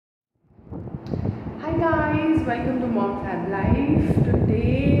welcome to Mom Fab Life.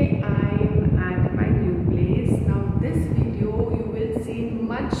 Today I'm at my new place. Now this video you will see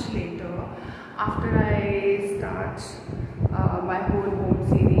much later after I start my whole home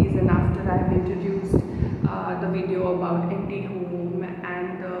series and after I've introduced the video about empty home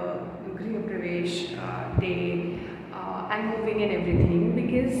and the Griha Pravesh day and moving and everything,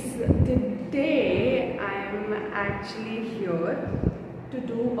 because today I'm actually here to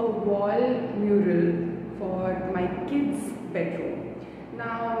do a wall mural for my kids' bedroom.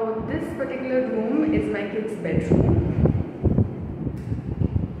 Now this particular room is my kids' bedroom.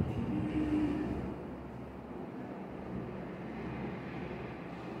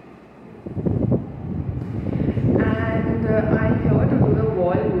 And I'm here to do the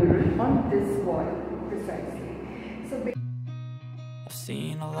wall mural on this wall precisely. So I've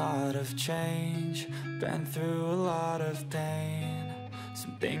seen a lot of change, been through a lot of pain.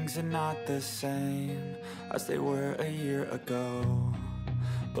 Some things are not the same as they were a year ago,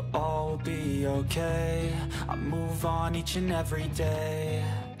 but all will be okay. I move on each and every day.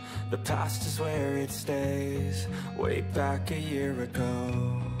 The past is where it stays, way back a year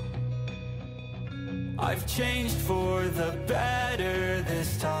ago. I've changed for the better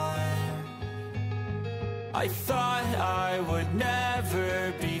this time. I thought I would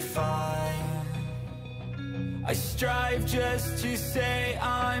never be fine. I strive just to say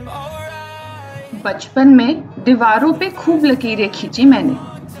I'm alright. बचपन में दीवारों पे खूब लकीरें खींची मैंने,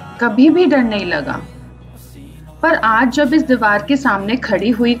 कभी भी डर नहीं लगा। पर आज जब इस दीवार के सामने खड़ी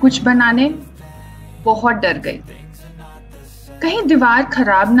हुई कुछ बनाने, बहुत डर गई। कहीं दीवार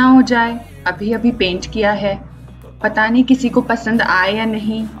खराब ना हो जाए, अभी अभी पेंट किया है, पता नहीं किसी को पसंद आए या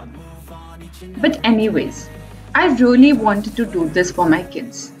नहीं। But anyways, I really wanted to do this for my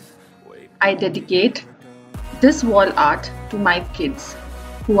kids. I dedicate this wall art to my kids,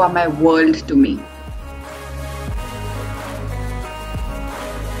 who are my world to me.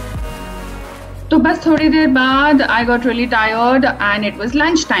 तो बस थोड़ी देर बाद I got really tired and it was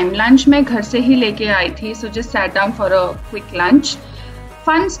lunch time. Lunch मैं घर से ही लेके आई थी, so just sat down for a quick lunch.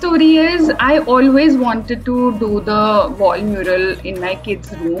 Fun story is I always wanted to do the wall mural in my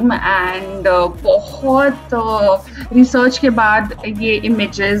kids room and बहुत research के बाद ये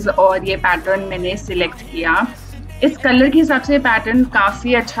images और ये pattern मैंने select किया. इस कलर के हिसाब से पैटर्न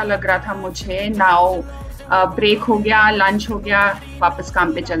काफ़ी अच्छा लग रहा था मुझे. Now ब्रेक हो गया, लंच हो गया, वापस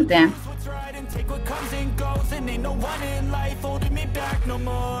काम पे चलते हैं.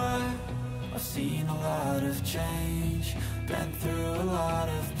 Been through a lot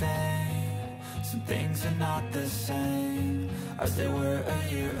of pain. Some things are not the same as they were a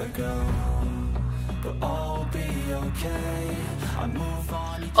year ago, but all will be okay. I move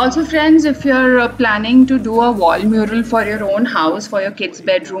on. Also friends, if you're planning to do a wall mural for your own house, for your kids'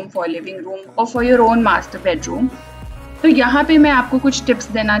 bedroom, for living room or for your own master bedroom, तो यहाँ पे मैं आपको कुछ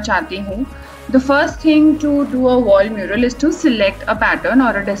tips देना चाहती हूँ. The first thing to do a wall mural is to select a pattern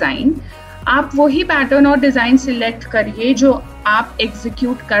or a design. आप वही पैटर्न और डिज़ाइन सिलेक्ट करिए जो आप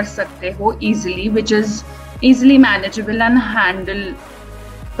एग्जीक्यूट कर सकते हो easily, which is easily manageable and handle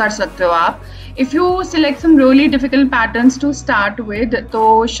कर सकते हो आप. If you select some really difficult patterns to start with,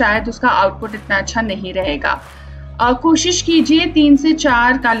 तो शायद उसका आउटपुट इतना अच्छा नहीं रहेगा. कोशिश कीजिए 3 से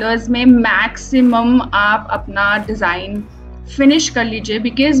 4 कलर्स में मैक्सिमम आप अपना डिज़ाइन फिनिश कर लीजिए,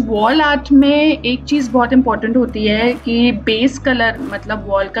 बिकॉज वॉल आर्ट में एक चीज़ बहुत इंपॉर्टेंट होती है कि बेस कलर मतलब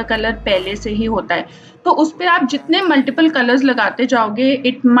वॉल का कलर पहले से ही होता है, तो उस पर आप जितने मल्टीपल कलर्स लगाते जाओगे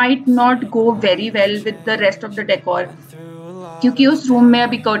it might not go very well with the rest of the decor, क्योंकि उस रूम में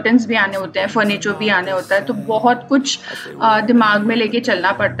अभी कर्टन्स भी आने होते हैं, फर्नीचर भी आने होता है, तो बहुत कुछ दिमाग में लेके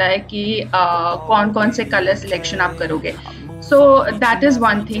चलना पड़ता है कि कौन कौन से कलर सिलेक्शन आप करोगे. So that is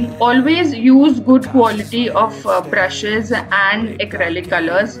one thing. Always use good quality of brushes and acrylic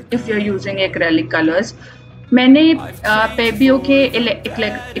colors if you're using acrylic colors. मैंने पेबियो के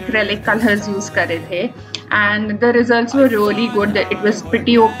acrylic colors use करे थे and the results were really good. It was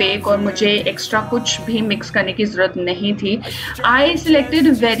pretty opaque और मुझे extra कुछ भी mix करने की ज़रूरत नहीं थी. I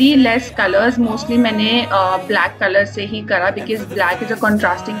selected very less colors. Mostly मैंने black color से ही करा because black is a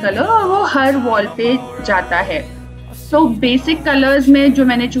contrasting color और वो हर wall पे जाता है. So basic colors में जो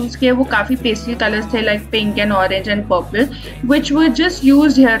मैंने choose किए वो काफ़ी pastel colors थे, like pink and orange and purple, which were just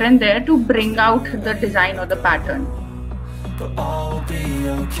used here and there to bring out the design or the pattern. But all will be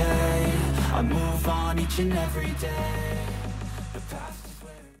okay. I move on each and every day. The past is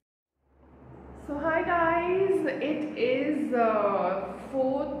where. So hi guys, it is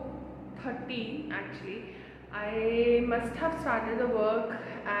 4:30 actually. I must have started the work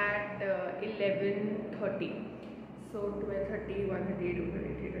at 11:30. So 12:30, 1:30,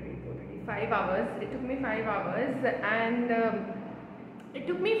 2:30, 3:30, 4:30, 5 hours. It took me 5 hours, and it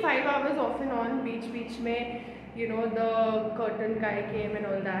took me 5 hours off and on. Beach mein, you know, the curtain guy came and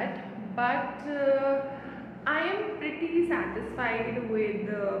all that. But I am pretty satisfied with,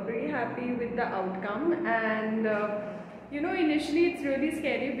 pretty happy with the outcome. And you know, initially it's really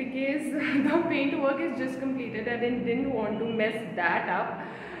scary because the paint work is just completed and I didn't want to mess that up,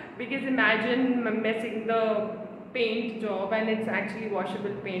 because imagine messing the paint job, and it's actually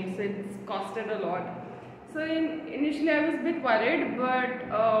washable paint, so it's costed a lot. So initially I was a bit worried,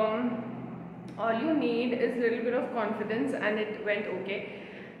 but all you need is a little bit of confidence, and it went okay.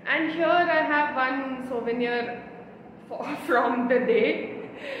 And here I have one souvenir from the day.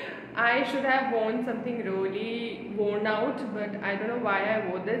 I should have worn something really worn out, but I don't know why I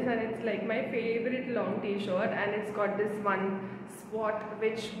wore this, and it's like my favorite long t-shirt, and it's got this one spot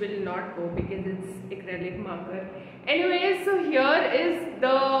which will not go because it's acrylic marker. Anyways, so here is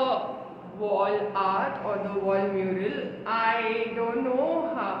the wall art or the wall mural. I don't know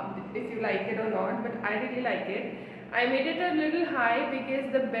if you like it or not, but I really like it. I made it a little high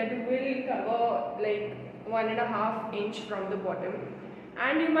because the bed will cover like 1.5 inch from the bottom.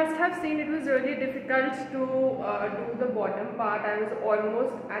 And you must have seen it was really difficult to do the bottom part. I was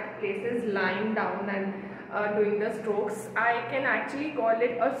almost at places lying down and doing the strokes. I can actually call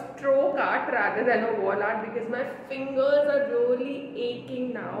it a stroke art rather than a wall art because my fingers are really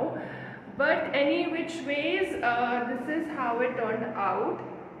aching now. But any which ways, this is how it turned out.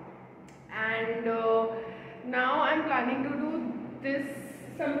 And now I'm planning to do this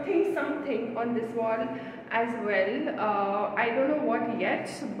something on this wall as well. I don't know what yet,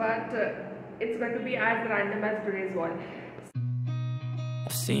 but it's going to be as random as today's wall.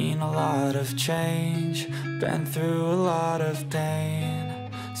 I've seen a lot of change, been through a lot of pain.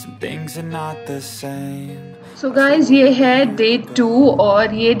 Some things are not the same. So guys, ये है day 2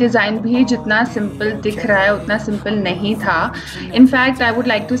 और ये design भी जितना simple दिख रहा है उतना सिंपल नहीं था. In fact, I would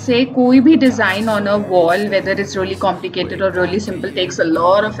like to say कोई भी design on a wall, whether it's really complicated or really simple, takes a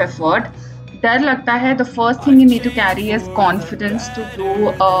lot of effort. डर लगता है. The first thing you need to carry is confidence to do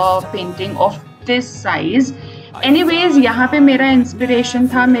a painting of this size. Anyways, यहाँ पे मेरा inspiration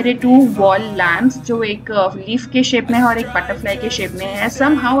था मेरे 2 wall lamps जो एक लीफ के शेप में है और एक बटरफ्लाई के शेप में है.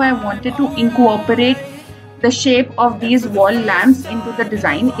 Somehow I wanted to incorporate the shape of these wall lamps into the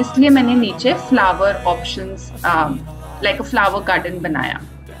design, इसलिए मैंने नीचे flower options like a flower garden बनाया.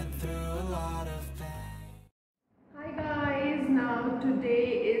 Hi guys, now today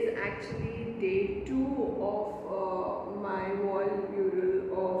is actually day 2 of my wall mural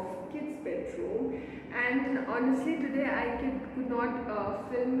of kids' bedroom, and honestly today I could not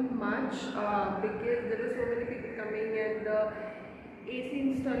film much because there were so many people coming, and the AC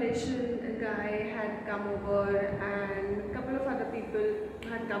installation guy had come over and a couple of other people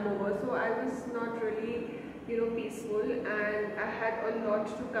had come over, so I was not really, you know, peaceful, and I had a lot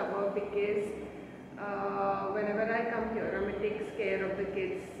to cover because whenever I come here, Amit takes care of the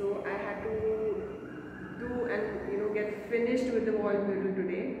kids, so I had to do and, you know, get finished with the wall mural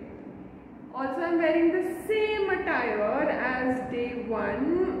today. Also, I'm wearing the same attire as day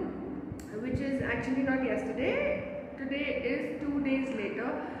 1, which is actually not yesterday. Today is 2 days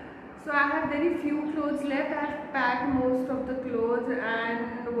later, so I have very few clothes left. I have packed most of the clothes,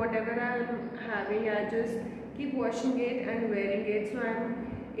 and whatever I'm having, I just keep washing it and wearing it. So I'm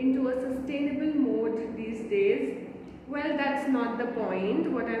into a sustainable mode these days. Well, that's not the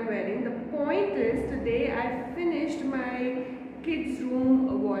point what I'm wearing. The point is today I finished my kids'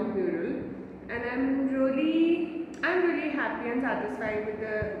 room wall mural, and I'm really happy and satisfied with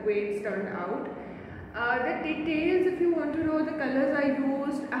the way it's turned out. The details, if you want to know the colors I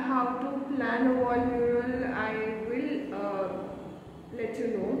used, how to plan a wall mural, I will let you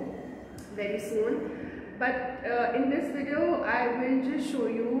know very soon. But in this video, I will just show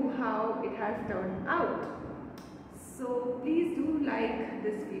you how it has turned out. So please do like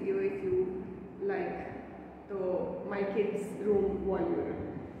this video if you like my kids' room wall mural.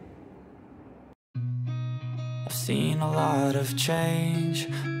 I've seen a lot of change,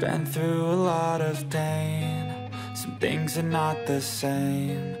 been through a lot of pain. Some things are not the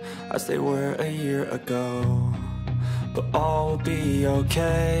same as they were a year ago, but all will be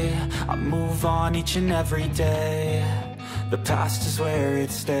okay. I move on each and every day. The past is where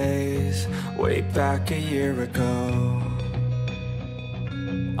it stays, way back a year ago.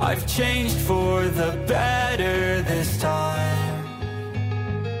 I've changed for the better this time.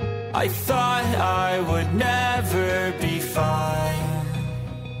 I thought I would never be fine.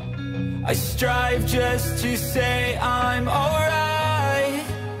 I strive just to say I'm alright,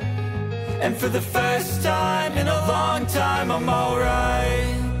 and for the first time in a long time I'm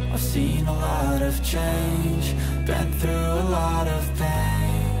alright. I've seen a of change, been through a lot of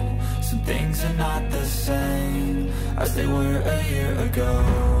pain. Some things are not the same as they were a year ago,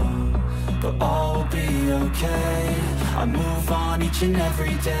 but all will be okay. I move on each and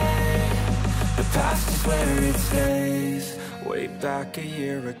every day. The past is where it stays, way back a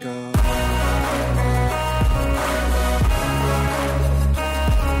year ago.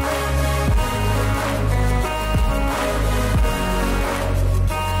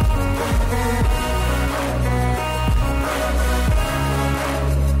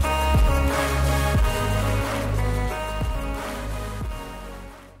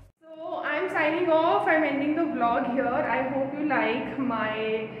 I'm ending the vlog here. I hope you like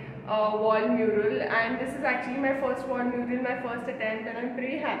my wall mural, and this is actually my first wall mural, my first attempt, and I'm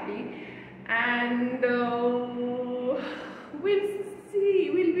pretty happy. And we'll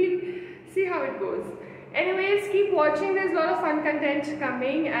see how it goes. Anyways, keep watching. There's a lot of fun content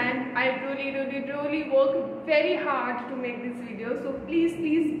coming, and I really work very hard to make this video. So please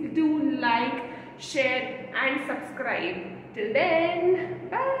do like, share and subscribe. Till then.